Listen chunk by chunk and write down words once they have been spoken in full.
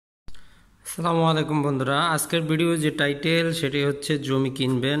আসসালামু আলাইকুম বন্ধুরা, আজকের ভিডিও যে টাইটেল সেটি হচ্ছে জমি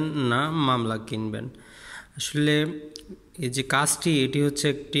কিনবেন না মামলা কিনবেন। আসলে এই যে কাজটি এটি হচ্ছে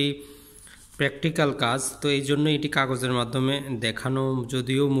একটি প্র্যাকটিক্যাল কাজ, তো এই জন্য এটি কাগজের মাধ্যমে দেখানো,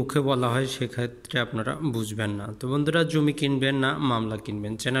 যদিও মুখে বলা হয় সেক্ষেত্রে আপনারা বুঝবেন না। তো বন্ধুরা, জমি কিনবেন না মামলা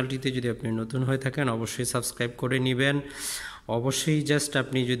কিনবেন চ্যানেলটিতে যদি আপনি নতুন হয়ে থাকেন অবশ্যই সাবস্ক্রাইব করে নেবেন। অবশ্যই জাস্ট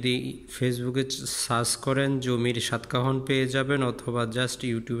আপনি যদি ফেসবুকে সার্চ করেন জমির সাতকাহন পেয়ে যাবেন, অথবা জাস্ট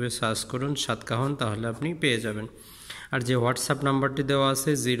ইউটিউবে সার্চ করুন সাতকাহন, তাহলে আপনি পেয়ে যাবেন। আর যে হোয়াটসঅ্যাপ নাম্বারটি দেওয়া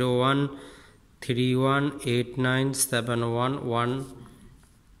আছে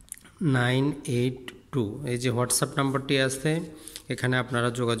 0131871192, এই যে হোয়াটসঅ্যাপ নাম্বারটি আছে, এখানে আপনারা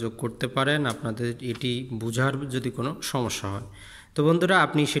যোগাযোগ করতে পারেন আপনাদের এটি বোঝার যদি কোনো সমস্যা হয়। তো বন্ধুরা,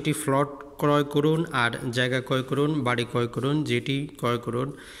 আপনি সেটি প্লট ক্রয় করুন আর জায়গা ক্রয় করুন, বাড়ি ক্রয় করুন, যেটি ক্রয় করুন,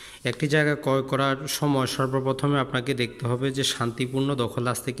 একটি জায়গা ক্রয় করার সময় সর্বপ্রথমে আপনাকে দেখতে হবে যে শান্তিপূর্ণ দখল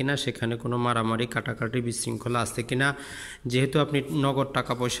আসছে কিনা, সেখানে কোনো মারামারি কাটাকাটি বিশৃঙ্খলা আসছে কিনা। যেহেতু আপনি নগদ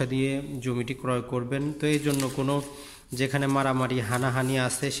টাকা পয়সা দিয়ে জমিটি ক্রয় করবেন, তো এই জন্য কোনো যেখানে মারামারি হানাহানি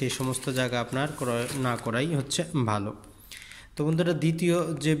আছে সেই সমস্ত জায়গা আপনার ক্রয় না করাই হচ্ছে ভালো। তো বন্ধুরা, দ্বিতীয়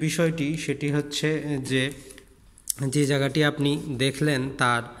যে বিষয়টি সেটি হচ্ছে যে জায়গাটি আপনি দেখলেন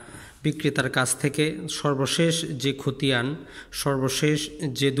তার বিক্রেতার কাছ থেকে সর্বশেষ যে খতিয়ান, সর্বশেষ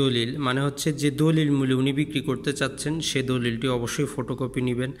যে দলিল, মানে হচ্ছে যে দলিল মূল্যে উনি বিক্রি করতে চাচ্ছেন সে দলিলটি অবশ্যই ফটোকপি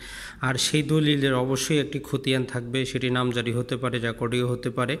নেবেন। আর সেই দলিলের অবশ্যই একটি খতিয়ান থাকবে, সেটি নামজারি হতে পারে, রেকর্ডিও হতে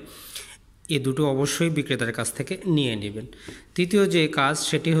পারে। এ দুটো অবশ্যই বিক্রেতার কাছ থেকে নিয়ে নেবেন। তৃতীয় যে কাজ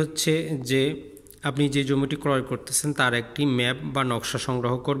সেটি হচ্ছে যে আপনি যে জমিটি ক্রয় করতেছেন তার একটি ম্যাপ বা নকশা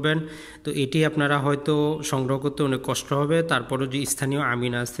সংগ্রহ করবেন। তো এটি আপনারা হয়তো সংগ্রহ করতে অনেক কষ্ট হবে, তারপরও যে স্থানীয়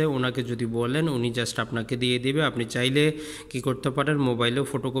আমিন আছে ওনাকে যদি বলেন উনি জাস্ট আপনাকে দিয়ে দেবে। আপনি চাইলে কি করতে পারেন, মোবাইলেও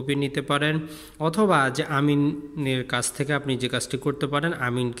ফটোকপি নিতে পারেন, অথবা যে আমিনের কাছ থেকে আপনি যে কাজটি করতে পারেন,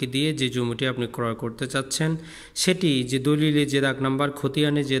 আমিনকে দিয়ে যে জমিটি আপনি ক্রয় করতে চাচ্ছেন সেটি যে দলিলে যে দাগ নাম্বার,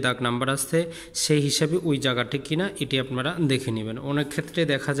 খতিয়ানে যে দাগ নাম্বার আছে সেই হিসাবে ওই জায়গাটি কিনা এটি আপনারা দেখে নেবেন। অনেক ক্ষেত্রে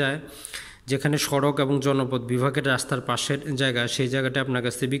দেখা যায় যেখানে সড়ক এবং জনপথ বিভাগের রাস্তার পাশের জায়গা, সেই জায়গাটা আপনার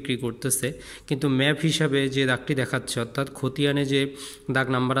কাছে বিক্রি করতেছে, কিন্তু ম্যাপ হিসাবে যে দাগটি দেখাচ্ছে, অর্থাৎ খতিয়ানে যে দাগ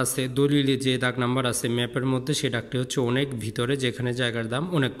নাম্বার আছে, দলিলে যে দাগ নাম্বার আছে, ম্যাপের মধ্যে সেই দাগটি হচ্ছে অনেক ভিতরে, যেখানে জায়গার দাম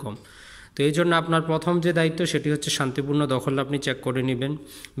অনেক কম। তো এই জন্য আপনার প্রথম যে দায়িত্ব সেটি হচ্ছে শান্তিপূর্ণ দখল আপনি চেক করে নেবেন,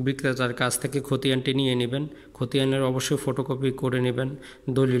 বিক্রেতার কাছ থেকে খতিয়ানটি নিয়ে নেবেন, খতিয়ানের অবশ্যই ফটোকপি করে নেবেন,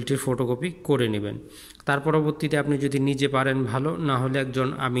 দলিলটির ফটোকপি করে নেবেন। তার পরবর্তীতে আপনি যদি নিজে পারেন ভালো, না হলে একজন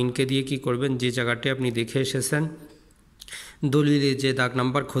আমিনকে দিয়ে কি করবেন, যে জায়গাটি আপনি দেখে এসেছেন দলিলে যে দাগ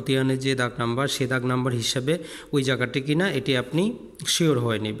নাম্বার, খতিয়ানে যে দাগ নাম্বার, সে দাগ নাম্বার হিসাবে ওই জায়গাটি কিনা এটি আপনি শিওর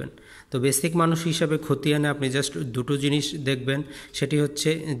হয়ে নেবেন। তো বেসিক মানুষ হিসাবে খতিয়ানে আপনি জাস্ট দুটো জিনিস দেখবেন, সেটি হচ্ছে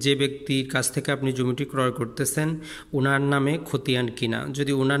যে ব্যক্তির কাছ থেকে আপনি জমিটি ক্রয় করতেছেন ওনার নামে খতিয়ান কিনা।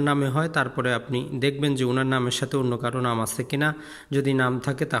 যদি ওনার নামে হয় তারপরে আপনি দেখবেন যে ওনার নামের সাথে অন্য কারো নাম আছে কিনা। যদি নাম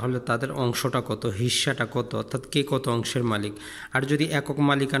থাকে তাহলে তাদের অংশটা কত, হিস্সাটা কত, অর্থাৎ কে কত অংশের মালিক। আর যদি একক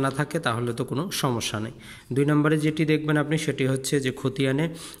মালিকানা থাকে তাহলে তো কোনো সমস্যা নেই। 2 নম্বরে যেটি দেখবেন আপনি সেটি হচ্ছে যে খতিয়ানে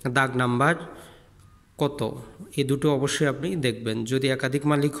দাগ নাম্বার কত, এই দুটো অবশ্যই আপনি দেখবেন। যদি একাধিক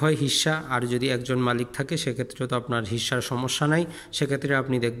মালিক হয় হিস্সা, আর যদি একজন মালিক থাকে সেক্ষেত্রে তো আপনার হিস্সার সমস্যা নাই, সেক্ষেত্রে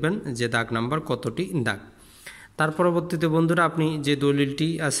আপনি দেখবেন যে দাগ নাম্বার কতটি দাগ। তার পরবর্তীতে বন্ধুরা, আপনি যে দলিলটি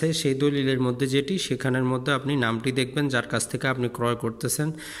আছে সেই দলিলের মধ্যে যেটি, সেখানের মধ্যে আপনি নামটি দেখবেন যার কাছ থেকে আপনি ক্রয় করতেছেন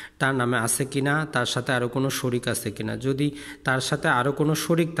তার নামে আছে কিনা, তার সাথে আরও কোনো শরিক আছে কিনা। যদি তার সাথে আরও কোনো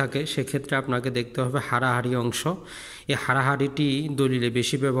শরিক থাকে সেক্ষেত্রে আপনাকে দেখতে হবে হারাহারি অংশ। এই হারাহারিটি দলিলে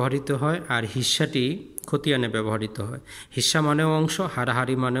বেশি ব্যবহৃত হয়, আর হিস্সাটি খতিয়ানে ব্যবহৃত হয়। হিস্সা মানেও অংশ,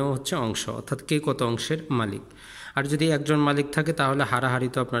 হারাহারি মানেও হচ্ছে অংশ, অর্থাৎ কে কত অংশের মালিক। আর যদি একজন মালিক থাকে তাহলে হারাহারি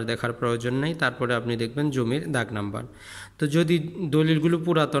তো আপনার দেখার প্রয়োজন নেই, তারপরে আপনি দেখবেন জমির দাগ নাম্বার। তো যদি দলিলগুলো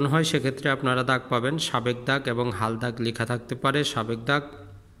পুরাতন হয় সেক্ষেত্রে আপনারা দাগ পাবেন সাবেক দাগ এবং হাল দাগ লেখা থাকতে পারে, সাবেক দাগ,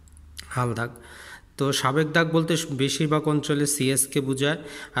 হাল দাগ। তো সাবেক দাগ বলতে বেশিরভাগ অঞ্চলে সিএসকে বোঝায়,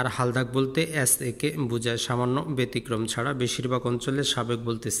 আর হাল দাগ বলতে এসএকে বোঝায়, সামান্য ব্যতিক্রম ছাড়া বেশিরভাগ অঞ্চলে সাবেক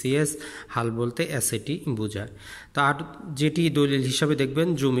বলতে সিএস, হাল বলতে এসএটি বোঝায়। তো আর যেটি দলিল হিসাবে দেখবেন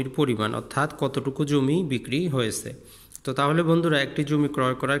জমির পরিমাণ, অর্থাৎ কতটুকু জমি বিক্রি হয়েছে। তো তাহলে বন্ধুরা, একটি জমি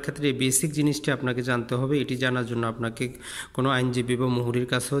ক্রয় করার ক্ষেত্রে এই বেসিক জিনিসটি আপনাকে জানতে হবে। এটি জানার জন্য আপনাকে কোনো আইনজীবী বা মুহুরির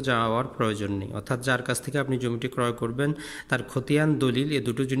কাছেও যাওয়ার প্রয়োজন নেই, অর্থাৎ যার কাছ থেকে আপনি জমিটি ক্রয় করবেন তার খতিয়ান, দলিল, এ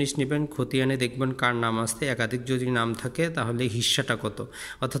দুটো জিনিস নেবেন। খতিয়ানে দেখবেন কার নাম আসছে, একাধিক যদি নাম থাকে তাহলে হিস্সাটা কত,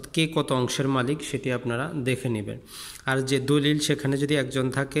 অর্থাৎ কে কত অংশের মালিক সেটি আপনারা দেখে নেবেন। আর যে দলিল, সেখানে যদি একজন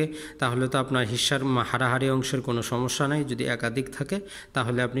থাকে তাহলে তো আপনার হিস্সার হারাহারি অংশের কোনো সমস্যা নাই। যদি একাধিক থাকে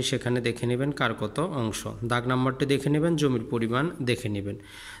তাহলে আপনি সেখানে দেখে নেবেন কার কত অংশ, দাগ নাম্বারটি দেখে নেবেন। করবেন, জমির পরিমাণ দেখে নেবেন।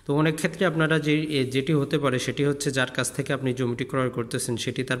 তো অনেক ক্ষেত্রে আপনারা যেটি হতে পারে সেটি হচ্ছে যার কাছ থেকে আপনি জমিটি ক্রয় করতেছেন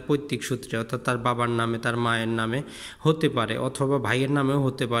সেটি তার পৈতৃক সূত্রে অর্থাৎ তার বাবার নামে, তার মায়ের নামে হতে পারে, অথবা ভাইয়ের নামেও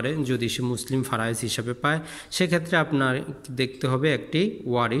হতে পারে যদি সে মুসলিম ফারাইজ হিসাবে পায়। সেক্ষেত্রে আপনার দেখতে হবে একটি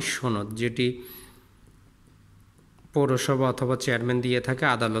ওয়ারিশ সনদ, যেটি পৌরসভা অথবা চেয়ারম্যান দিয়ে থাকে,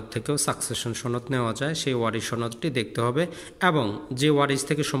 আদালত থেকেও সাকসেশন সনদ নেওয়া যায়, সেই ওয়ারিশ সনদটি দেখতে হবে এবং যে ওয়ারিশ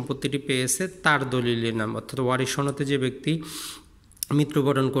থেকে সম্পত্তিটি পেয়েছে তার দলিলের নাম, অর্থাৎ ওয়ারিশ সনদে যে ব্যক্তি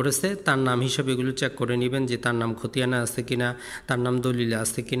মৃত্যুবরণ করেছে তার নাম হিসাবে এগুলো চেক করে নেবেন যে তার নাম খতিয়ানে আছে কিনা, তার নাম দলিলে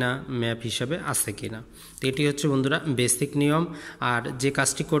আছে কিনা, ম্যাপ হিসাবে আছে কিনা। তো এটি হচ্ছে বন্ধুরা বেসিক নিয়ম। আর যে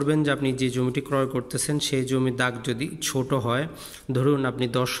কাজটি করবেন যে আপনি যে জমিটি ক্রয় করতেছেন সেই জমির দাগ যদি ছোট হয়, ধরুন আপনি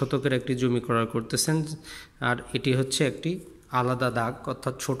 10 শতকের একটি জমি ক্রয় করতেছেন আর এটি হচ্ছে একটি আলাদা দাগ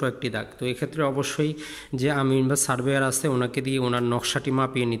অর্থাৎ ছোট একটি দাগ, তো এক্ষেত্রে অবশ্যই যে আমিন বা সার্ভেয়ার আছে ওনাকে দিয়ে ওনার নকশাটি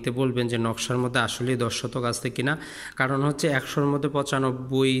মাপিয়ে নিতে বলবেন যে নকশার মধ্যে আসলেই 10 শতক আছে কিনা। কারণ হচ্ছে 100-র মধ্যে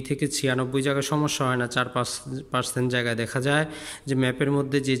 95 থেকে 96 জায়গায় সমস্যা হয় না, 4% জায়গায় দেখা যায় যে ম্যাপের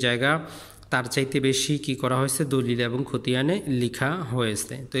মধ্যে যে জায়গা তার চাইতে বেশি কি করা হয়েছে দলিল এবং খতিয়ানে লেখা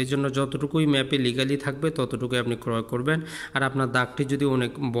হয়েছে। তো এই জন্য যতটুকুই ম্যাপে লিগালি থাকবে ততটুকুই আপনি ক্রয় করবেন। আর আপনার দাগটি যদি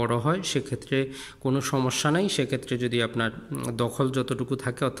অনেক বড় হয় সেক্ষেত্রে কোনো সমস্যা নাই, সেক্ষেত্রে যদি আপনার দখল যতটুকু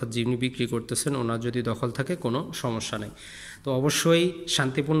থাকে অর্থাৎ যিনি বিক্রি করতেছেন ওনার যদি দখল থাকে কোনো সমস্যা নেই। তো অবশ্যই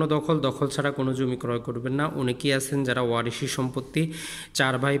শান্তিপূর্ণ দখল ছাড়া কোনো জমি ক্রয় করবেন না। অনেকেই আছেন যারা ওয়ারিশি সম্পত্তি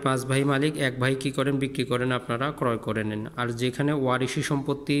 4 ভাই 5 ভাই মালিক, 1 ভাই কী করেন বিক্রি করেন, আপনারা ক্রয় করে নেন। আর যেখানে ওয়ারিশি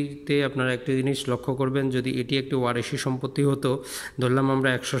সম্পত্তিতে আপনারা একটি জিনিস লক্ষ্য করবেন, যদি এটি একটি ওয়ারিশি সম্পত্তি হতো, ধরলাম আমরা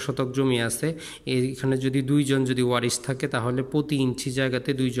 100 শতক জমি আছে, এইখানে যদি 2 জন যদি ওয়ারিশ থাকে তাহলে প্রতি ইঞ্চি জায়গাতে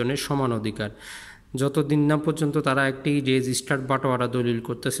 2 জনের সমান অধিকার। যতদিন না পর্যন্ত তারা একটি রেজিস্টার্ড বাটোয়ারা দলিল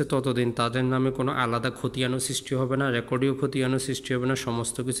করতেছে ততদিন তাদের নামে কোনো আলাদা খতিয়ানও সৃষ্টি হবে না, রেকর্ডীয় খতিয়ানও সৃষ্টি হবে না,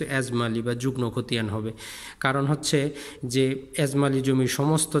 সমস্ত কিছু এজমালি বা যুগ্ম খতিয়ান হবে। কারণ হচ্ছে যে এজমালি জমির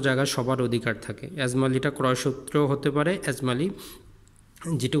সমস্ত জায়গায় সবার অধিকার থাকে। এজমালিটা ক্রয়সূত্রেও হতে পারে, এজমালি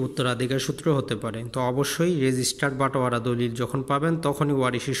যেটি উত্তরাধিকার সূত্র হতে পারে। তো অবশ্যই রেজিস্টার্ড বাটোয়ারা দলিল যখন পাবেন তখনই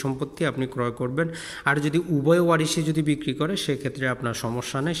ওয়ারিশি সম্পত্তি আপনি ক্রয় করবেন। আর যদি উভয় ওয়ারিশি যদি বিক্রি করে সেক্ষেত্রে আপনার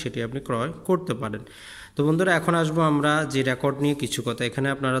সমস্যা নেই, সেটি আপনি ক্রয় করতে পারেন। তো বন্ধুরা এখন আসবো আমরা যে রেকর্ড নিয়ে কিছু কথা। এখানে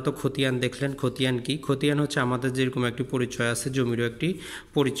আপনারা তো খতিয়ান দেখলেন, খতিয়ান কি? খতিয়ান হচ্ছে আমাদের যেরকম একটি পরিচয় আছে, জমিরও একটি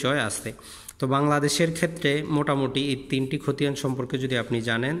পরিচয় আছে। তো বাংলাদেশের ক্ষেত্রে মোটামুটি এই 3টি খতিয়ান সম্পর্কে যদি আপনি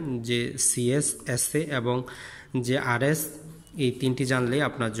জানেন, যে সিএস, এসএ এবং যে আরএস, এই 3টি জানলেই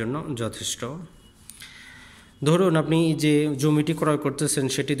আপনার জন্য যথেষ্ট। ধরুন আপনি যে জমিটি ক্রয় করতেছেন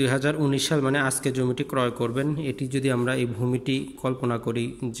সেটি 2019 সাল, মানে আজকে জমিটি ক্রয় করবেন। এটি যদি আমরা এই ভূমিটি কল্পনা করি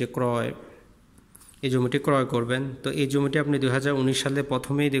যে এই জমিটি ক্রয় করবেন, তো এই জমিটি আপনি 2019 সালে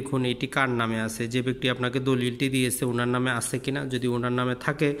প্রথমেই দেখুন এটি কার নামে আছে, যে ব্যক্তি আপনাকে দলিলটি দিয়েছে ওনার নামে আছে কিনা। যদি ওনার নামে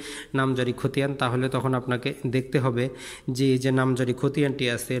থাকে নামজারি খতিয়ান, তাহলে তখন আপনাকে দেখতে হবে যে এই যে নামজারি খতিয়ানটি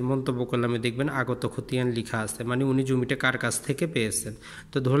আছে এর মন্তব্য কলামে দেখবেন আগত খতিয়ান লেখা আছে, মানে উনি জমিটা কার কাছ থেকে পেয়েছেন।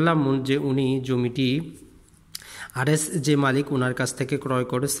 তো ধরলাম যে উনি জমিটি আরএস যে মালিক ওনার কাছ থেকে ক্রয়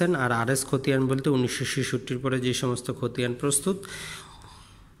করেছেন। আর আরএস খতিয়ান বলতে 1966 পরে যে সমস্ত খতিয়ান প্রস্তুত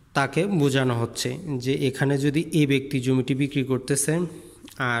তাকে বোঝানো হচ্ছে যে এখানে যদি এই ব্যক্তি জমিটি বিক্রি করতেছে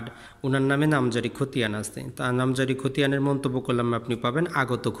আর ওনার নামে নামজারি খতিয়ান আছে, তার নামজারি খতিয়ানের মন্তব্য কলামে আপনি পাবেন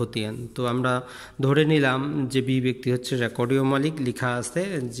আগত খতিয়ান। তো আমরা ধরে নিলাম যে বি ব্যক্তি হচ্ছে রেকর্ডীয় মালিক, লেখা আছে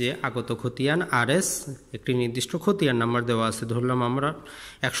যে আগত খতিয়ান আরএস, একটি নির্দিষ্ট খতিয়ান নাম্বার দেওয়া আছে, ধরলাম আমরা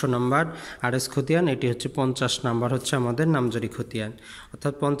 100 নাম্বার আরএস খতিয়ান, এটি হচ্ছে 50 নাম্বার হচ্ছে আমাদের নামজারি খতিয়ান,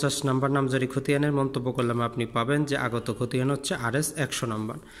 অর্থাৎ 50 নাম্বার নামজারি খতিয়ানের মন্তব্য কলামে আপনি পাবেন যে আগত খতিয়ান হচ্ছে আরএস 100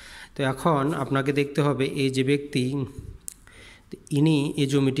 নাম্বার। তো এখন আপনাকে দেখতে হবে এই যে ব্যক্তি ইনি এই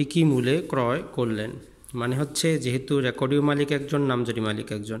জমিটি কি মূল্যে ক্রয় করলেন, মানে হচ্ছে যেহেতু রেকর্ডীয় মালিক একজন, নামজারি মালিক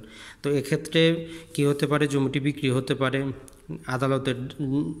একজন, তো এক্ষেত্রে কি হতে পারে, জমিটি বিক্রি হতে পারে, আদালতের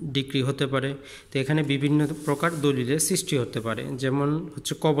ডিক্রি হতে পারে। তো এখানে বিভিন্ন প্রকার দলিলের সৃষ্টি হতে পারে, যেমন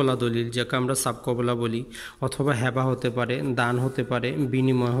হচ্ছে কবলা দলিল, যাকে আমরা সাব কবলা বলি, অথবা হেবা হতে পারে, দান হতে পারে,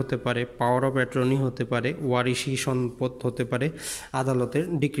 বিনিময় হতে পারে, পাওয়ার অফ অ্যাটর্নি হতে পারে, ওয়ারিশি সম্পদ হতে পারে, আদালতের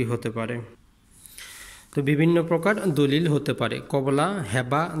ডিক্রি হতে পারে। তো বিভিন্ন প্রকার দলিল হতে পারে, কবলা,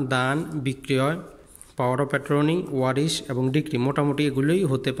 হেবা, দান, বিক্রয়, পাওয়ার অফ অ্যাটর্নি, ওয়ারিশ এবং ডিক্রি, মোটামুটি এগুলোই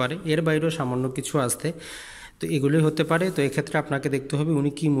হতে পারে। এর বাইরেও সামান্য কিছু আসতে, তো এগুলোই হতে পারে। তো এক্ষেত্রে আপনাকে দেখতে হবে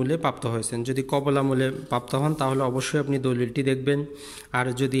উনি কী মূল্যে প্রাপ্ত হয়েছেন। যদি কবলা মূল্যে প্রাপ্ত হন তাহলে অবশ্যই আপনি দলিলটি দেখবেন, আর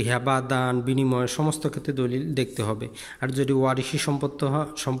যদি হেবা, দান, বিনিময় সমস্ত ক্ষেত্রে দলিল দেখতে হবে। আর যদি ওয়ারিশি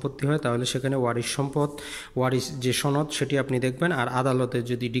সম্পত্তি হয় তাহলে সেখানে ওয়ারিশ সম্পদ, ওয়ারিশ যে সনদ সেটি আপনি দেখবেন, আর আদালতে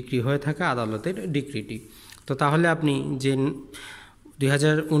যদি ডিক্রি হয়ে থাকে আদালতের ডিক্রিটি। তো তাহলে আপনি যে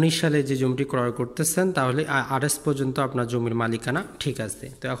 2019 সালে যে জমিটি ক্রয় করতেছেন তাহলে আরএস পর্যন্ত আপনার জমির মালিকানা ঠিক আছে।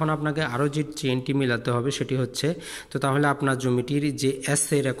 তো এখন আপনাকে আরও যে চেইনটি মিলাতে হবে সেটি হচ্ছে, তো তাহলে আপনার জমিটির যে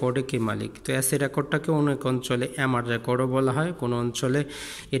এসএ রেকর্ডে কে মালিক, তো এসএ রেকর্ডটাকে অনেক অঞ্চলে এমআর রেকর্ডও বলা হয়, কোনো অঞ্চলে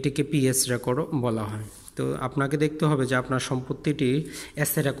এটিকে পিএস রেকর্ডও বলা হয়। তো আপনাকে দেখতে হবে যে আপনার সম্পত্তিটি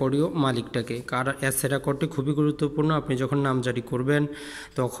এসএ রেকর্ডীয় মালিকটাকে, কারণ এসএ রেকর্ডটি খুবই গুরুত্বপূর্ণ। আপনি যখন নামজারি করবেন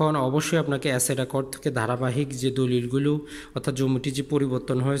তখন অবশ্যই আপনাকে এসএ রেকর্ড থেকে ধারাবাহিক যে দলিলগুলো অর্থাৎ জমিটি যে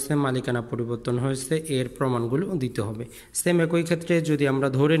পরিবর্তন হয়েছে, মালিকানা পরিবর্তন হয়েছে, এর প্রমাণগুলো দিতে হবে। সেম একই ক্ষেত্রে যদি আমরা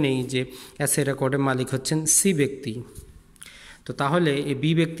ধরে নেই যে এসএ রেকর্ডের মালিক হচ্ছেন সি ব্যক্তি, তো তাহলে এই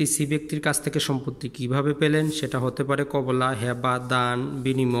বি ব্যক্তি সি ব্যক্তির কাছ থেকে সম্পত্তি কিভাবে পেলেন, সেটা হতে পারে কবলা, হেবা, দান,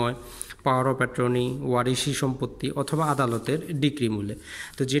 বিনিময়, পাওয়ার অফ অ্যাটর্নি, ওয়ারিশি সম্পত্তি অথবা আদালতের ডিক্রি মূলে।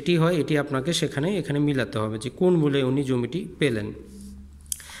 তো যেটি হয় এটি আপনাকে এখানে মিলাতে হবে যে কোন মূলে উনি জমিটি পেলেন।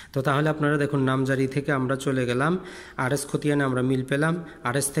 তো তাহলে আপনারা দেখুন, নামজারি থেকে আমরা চলে গেলাম আরএস খতিয়ানে, আমরা মিল পেলাম।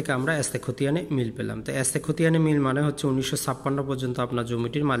 আরএস থেকে আমরা এসএ খতিয়ানে মিল পেলাম। তো এসএ খতিয়ানে মিল মানে হচ্ছে 1956 পর্যন্ত আপনার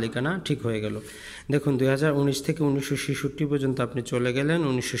জমিটির মালিকানা ঠিক হয়ে গেল। দেখুন 2019 থেকে 1966 পর্যন্ত আপনি চলে গেলেন,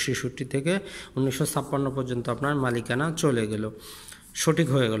 1966 থেকে 1956 পর্যন্ত আপনার মালিকানা চলে গেল, সঠিক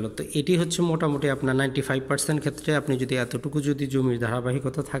হয়ে গেল। তো এটি হচ্ছে মোটামুটি আপনার 95% ক্ষেত্রে আপনি যদি এতটুকু যদি জমির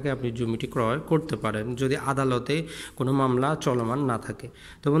ধারাবাহিকতা থাকে আপনি জমিটি ক্রয় করতে পারেন, যদি আদালতে কোনো মামলা চলমান না থাকে।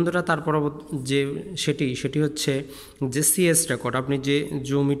 তো বন্ধুরা তার পরবর্তী যে সেটি হচ্ছে যে সিএস রেকর্ড, আপনি যে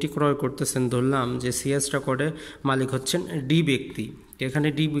জমিটি ক্রয় করতেছেন ধরলাম যে সিএস রেকর্ডে মালিক হচ্ছেন ডি ব্যক্তি। এখানে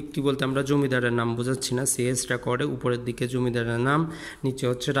ডি ব্যক্তি বলতে আমরা জমিদারের নাম বোঝাচ্ছি না, সিএস রেকর্ডে উপরের দিকে জমিদারের নাম, নিচে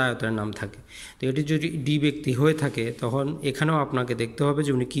হচ্ছে রায়তের নাম থাকে। তো এটি যদি ডি ব্যক্তি হয়ে থাকে তখন এখানেও আপনাকে দেখতে হবে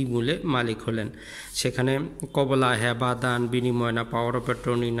যে উনি কী মূলে মালিক হলেন। সেখানে কবলা, হেবা, দান, বিনিময় না পাওয়ার অফ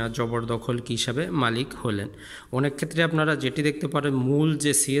অ্যাটর্নি না জবরদখল কী হিসাবে মালিক হলেন। অনেক ক্ষেত্রে আপনারা যেটি দেখতে পারেন মূল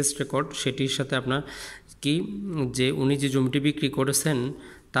যে সিএস রেকর্ড সেটির সাথে আপনার কি যে উনি যে জমিটি বিক্রি করেছেন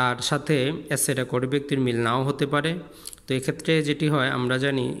তার সাথে এসএ রেকর্ড ব্যক্তির মিল নাও হতে পারে। তো এক্ষেত্রে যেটি হয় আমরা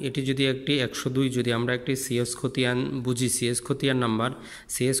জানি এটি যদি একটি 102 যদি আমরা একটি সিএস খতিয়ান বুঝি, সিএস খতিয়ান নাম্বার,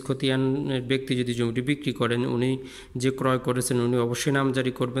 সিএস খতিয়ানের ব্যক্তি যদি জমিটি বিক্রি করেন, উনি যে ক্রয় করেছেন উনি অবশ্যই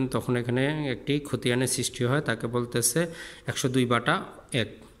নামজারি করবেন, তখন এখানে একটি খতিয়ানের সৃষ্টি হয়, তাকে বলতেছে 102/1।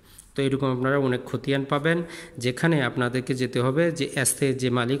 তো এরকম আপনারা অনেক খতিয়ান পাবেন যেখানে আপনাদেরকে যেতে হবে যে এসএ যে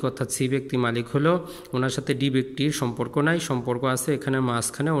মালিক অর্থাৎ সি ব্যক্তি মালিক হলো, ওনার সাথে ডি ব্যক্তির সম্পর্ক নাই, সম্পর্ক আছে এখানে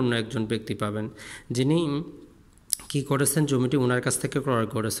মাঝখানে অন্য একজন ব্যক্তি পাবেন যিনি কি করেছেন জমিটি ওনার কাছ থেকে ক্রয়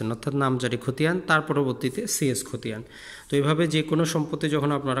করেছেন, অর্থাৎ নামজারি খতিয়ান, তার পরবর্তীতে সিএস খতিয়ান। তো এইভাবে যে কোনো সম্পত্তি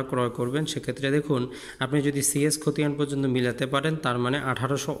যখন আপনারা ক্রয় করবেন সেক্ষেত্রে দেখুন আপনি যদি সিএস খতিয়ান পর্যন্ত মিলাতে পারেন তার মানে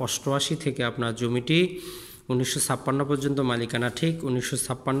 1888 থেকে আপনার জমিটি 1956 পর্যন্ত মালিকানা ঠিক,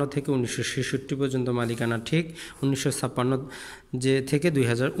 1956 থেকে 1966 পর্যন্ত মালিকানা ঠিক, 1956 যে থেকে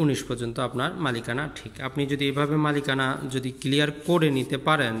 2019 পর্যন্ত আপনার মালিকানা ঠিক। আপনি যদি এভাবে মালিকানা যদি ক্লিয়ার করে নিতে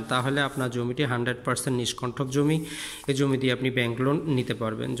পারেন তাহলে আপনার জমিটি 100% নিষ্কণ্টক জমি। এই জমি দিয়ে আপনি ব্যাংক লোন নিতে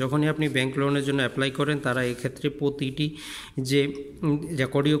পারবেন। যখনই আপনি ব্যাংক লোনের জন্য অ্যাপ্লাই করেন তারা এক্ষেত্রে প্রতিটি যে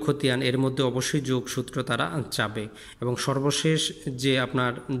রেকর্ডীয় খতিয়ান এর মধ্যে অবশ্যই যোগসূত্র তারা চাবে এবং সর্বশেষ যে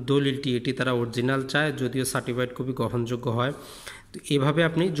আপনার দলিলটি এটি তারা অরিজিনাল চায়, যদিও সার্টিফাইড কপি গ্রহণযোগ্য হয়। তো এভাবে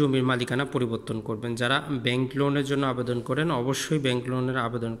আপনি জমির মালিকানা পরিবর্তন করবেন। যারা ব্যাংক লোনের জন্য আবেদন করেন অবশ্যই ব্যাংক লোনের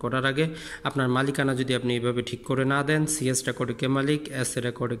আবেদন করার আগে আপনার মালিকানা যদি আপনি এভাবে ঠিক করে না দেন, সিএস রেকর্ডে কে মালিক, এসএ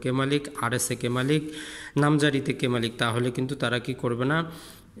রেকর্ডে কে মালিক, আরএসএ কে মালিক, নামজারিতে কে মালিক, তাহলে কিন্তু তারা কি করবে না,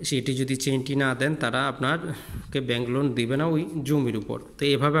 সেটি যদি চেইনটি না দেন তারা আপনারকে ব্যাংক লোন দিবে না ওই জমির উপর। তো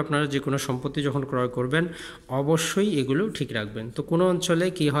এভাবে আপনারা যে কোনো সম্পত্তি যখন ক্রয় করবেন অবশ্যই এগুলো ঠিক রাখবেন। তো কোনো অঞ্চলে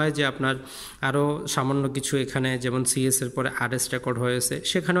কি হয় যে আপনার আরও সামান্য কিছু এখানে যেমন সিএস এর পরে আরএস রেকর্ড হয়েছে,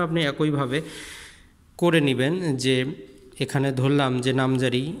 সেখানেও আপনি একইভাবে করে নেবেন যে এখানে ধরলাম যে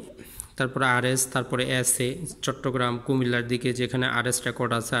নামজারি, তারপরে আরএস, তারপরে এসএ, চট্টগ্রাম কুমিল্লার দিকে যেখানে আরএস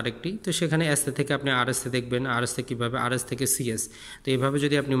রেকর্ড আছে আরেকটি, তো সেখানে এসএ থেকে আপনি আরএসএ দেখবেন, আরএসএ কীভাবে, আরএস থেকে সিএস। তো এইভাবে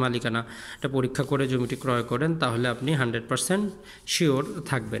যদি আপনি মালিকানাটা পরীক্ষা করে জমিটি ক্রয় করেন তাহলে আপনি 100% শিওর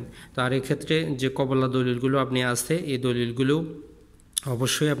থাকবেন। তো আর এক্ষেত্রে যে কবলা দলিলগুলো আপনি আছে এই দলিলগুলো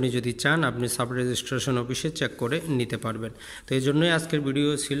অবশ্যই আপনি যদি চান আপনি সাব রেজিস্ট্রেশন অফিসে চেক করে নিতে পারবেন। তো এই জন্যই আজকের ভিডিও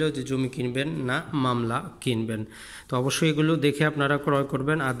ছিল যে জমি কিনবেন না মামলা কিনবেন। তো অবশ্যই এগুলো দেখে আপনারা ক্রয়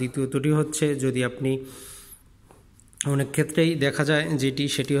করবেন। আর দ্বিতীয়তটি হচ্ছে যদি আপনি অনেক ক্ষেত্রেই দেখা যায়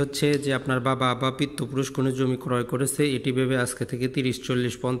সেটি হচ্ছে যে আপনার বাবা বা পিতৃপুরুষ কোনো জমি ক্রয় করেছে, এটি ভেবে আজকে থেকে 30,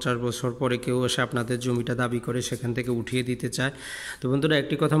 40, 50 বছর পরে কেউ এসে আপনাদের জমিটা দাবি করে সেখান থেকে উঠিয়ে দিতে চায়। তো বন্ধুরা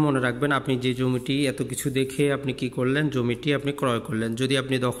একটি কথা মনে রাখবেন, আপনি যে জমিটি এত কিছু দেখে আপনি কি করলেন, জমিটি আপনি ক্রয় করলেন, যদি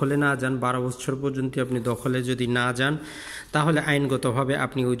আপনি দখলে না যান 12 বছর পর্যন্ত আপনি দখলে যদি না যান তাহলে আইনগতভাবে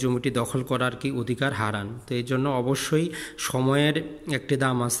আপনি ওই জমিটি দখল করার কি অধিকার হারান। তো এই জন্য অবশ্যই সময়ের একটি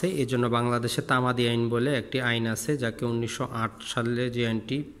দাম আছে, এই জন্য বাংলাদেশে তামাদি আইন বলে একটি আইন আছে যা দেখে 1908 সালে যে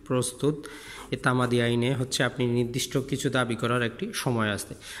আইনটি প্রস্তুত, এই তামাদি আইনে হচ্ছে আপনি নির্দিষ্ট কিছু দাবি করার একটি সময়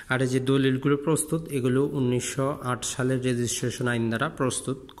আছে। আর এই যে দলিলগুলো প্রস্তুত, এগুলো 1908 সালের রেজিস্ট্রেশন আইন দ্বারা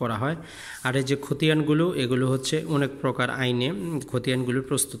প্রস্তুত করা হয়। আর এই যে খতিয়ানগুলো, এগুলো হচ্ছে অনেক প্রকার আইনে খতিয়ানগুলো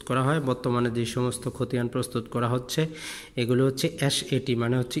প্রস্তুত করা হয়। বর্তমানে যে সমস্ত খতিয়ান প্রস্তুত করা হচ্ছে এগুলো হচ্ছে SAT,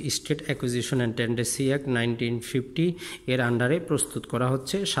 মানে হচ্ছে state acquisition and tendency act 1950 এর আন্ডারে প্রস্তুত করা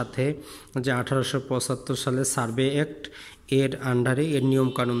হচ্ছে। সাথে যে 1875 সালের সার্ভে অ্যাক্ট এর আন্ডারে এর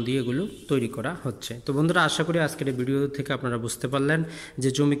নিয়মকানুন দিয়ে এগুলো তৈরি করা হচ্ছে। তো বন্ধুরা, আশা করি আজকের এই ভিডিও থেকে আপনারা বুঝতে পারলেন যে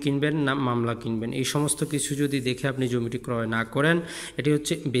জমি কিনবেন না মামলা কিনবেন। এই সমস্ত কিছু যদি দেখে আপনি জমিটি ক্রয় না করেন, এটি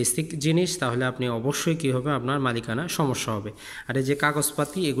হচ্ছে বেসিক জিনিস, তাহলে আপনি অবশ্যই কী হবে, আপনার মালিকানা সমস্যা হবে। আর এই যে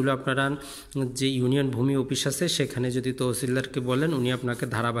কাগজপাতি, এগুলো আপনারা যে ইউনিয়ন ভূমি অফিস আছে সেখানে যদি তহসিলদারকে বলেন, উনি আপনাকে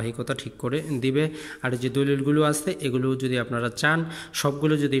ধারাবাহিকতা ঠিক করে দিবে। আর যে দলিলগুলো আছে এগুলো যদি আপনারা চান,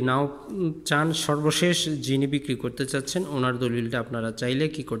 সবগুলো যদি নাও চান, সর্বশেষ যিনি বিক্রি করতে চাচ্ছেন ওনার দলিলটা আপনারা চাইলে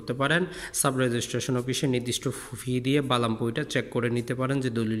কি করতে পারেন, সাব রেজিস্ট্রেশন অফিসে নির্দিষ্ট ফি দিয়ে বালাম বইটা চেক করে নিতে পারেন যে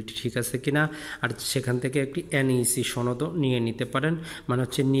দলিলটি ঠিক আছে কিনা। আর সেখান থেকে একটি NEC সনদও নিয়ে নিতে পারেন, মানে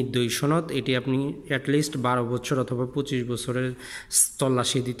হচ্ছে নির্দয়ী সনদ। এটি আপনি অ্যাটলিস্ট 12 বছর অথবা 25 বছরের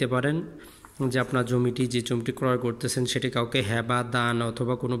তল্লাশি দিতে পারেন যে আপনার জমিটি, যে জমিটি ক্রয় করতেছেন সেটি কাউকে হেবা, দান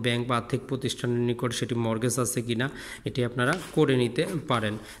অথবা কোনো ব্যাংক বা আর্থিক প্রতিষ্ঠানের নিকট সেটি মর্গেজ আছে কিনা, এটি আপনারা করে নিতে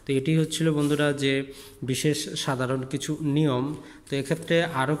পারেন। তো এটি হচ্ছিল বন্ধুরা যে বিশেষ সাধারণ কিছু নিয়ম। তো এক্ষেত্রে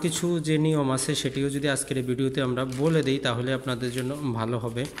আরও কিছু যে নিয়ম আছে সেটিও যদি আজকের এই ভিডিওতে আমরা বলে দিই তাহলে আপনাদের জন্য ভালো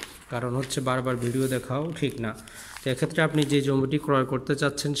হবে, কারণ হচ্ছে বারবার ভিডিও দেখাও ঠিক না। তো এক্ষেত্রে আপনি যে জমিটি ক্রয় করতে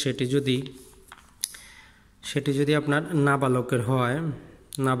চাচ্ছেন সেটি যদি আপনার নাবালকের হয়,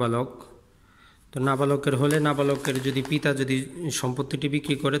 তো নাবালকের হলে, নাবালকের যদি পিতা যদি সম্পত্তিটি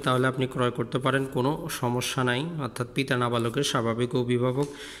বিক্রি করে তাহলে আপনি ক্রয় করতে পারেন, কোনো সমস্যা নাই। অর্থাৎ পিতা নাবালকের স্বাভাবিক অভিভাবক,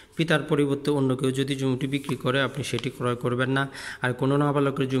 পিতার পরিবর্তে অন্য কেউ যদি জমিটি বিক্রি করে আপনি সেটি ক্রয় করবেন না। আর কোনো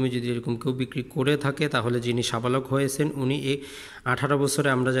নাবালকের জমি যদি এরকম কেউ বিক্রি করে থাকে তাহলে যিনি সাবালক হয়েছেন উনি 18 বছরে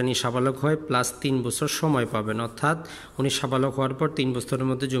আমরা জানি সাবালক হয়, প্লাস 3 বছর সময় পাবেন। অর্থাৎ উনি সাবালক হওয়ার পর 3 বছরের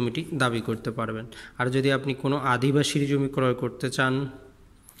মধ্যে জমিটি দাবি করতে পারবেন। আর যদি আপনি কোনো আদিবাসীর জমি ক্রয় করতে চান,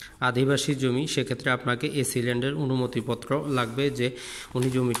 আদিবাসী জমি, সেক্ষেত্রে আপনাকে AC ল্যান্ডের অনুমতিপত্র লাগবে যে উনি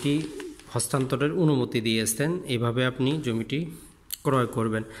জমিটি হস্তান্তরের অনুমতি দিয়েছেন, এভাবে আপনি জমিটি ক্রয়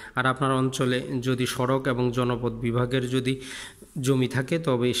করবেন। আর আপনার অঞ্চলে যদি সড়ক এবং জনপদ বিভাগের যদি জমি থাকে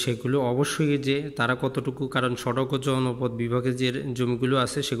তবে সেগুলো অবশ্যই যে তারা কতটুকু, কারণ সড়ক ও জনপদ বিভাগের যে জমিগুলো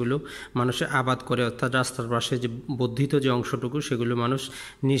আছে সেগুলো মানুষে আবাদ করে, অর্থাৎ রাস্তার পাশে যে বর্ধিত যে অংশটুকু সেগুলো মানুষ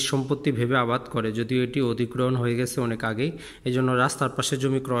নিজ সম্পত্তি ভেবে আবাদ করে, যদিও এটি অধিগ্রহণ হয়ে গেছে অনেক আগেই। এই জন্য রাস্তার পাশে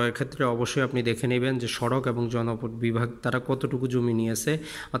জমি ক্রয়ের ক্ষেত্রে অবশ্যই আপনি দেখে নেবেন যে সড়ক এবং জনপদ বিভাগ তারা কতটুকু জমি নিয়েছে,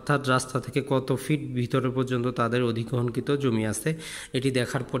 অর্থাৎ রাস্তা থেকে কত ফিট ভিতরে পর্যন্ত তাদের অধিগ্রহণকৃত জমি আছে। এটি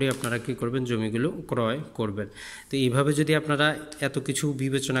দেখার পরে আপনারা কি করবেন, জমিগুলো ক্রয় করবেন। তো এইভাবে যদি আপনারা এত কিছু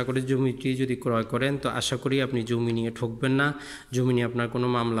বিবেচনা করে জমিটি যদি ক্রয় করেন তো আশা করি আপনি জমি নিয়ে ঠকবেন না, জমি নিয়ে আপনার কোনো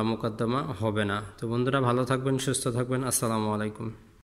মামলা মোকদ্দমা হবে না। তো বন্ধুরা, ভালো থাকবেন, সুস্থ থাকবেন। আসসালামু আলাইকুম।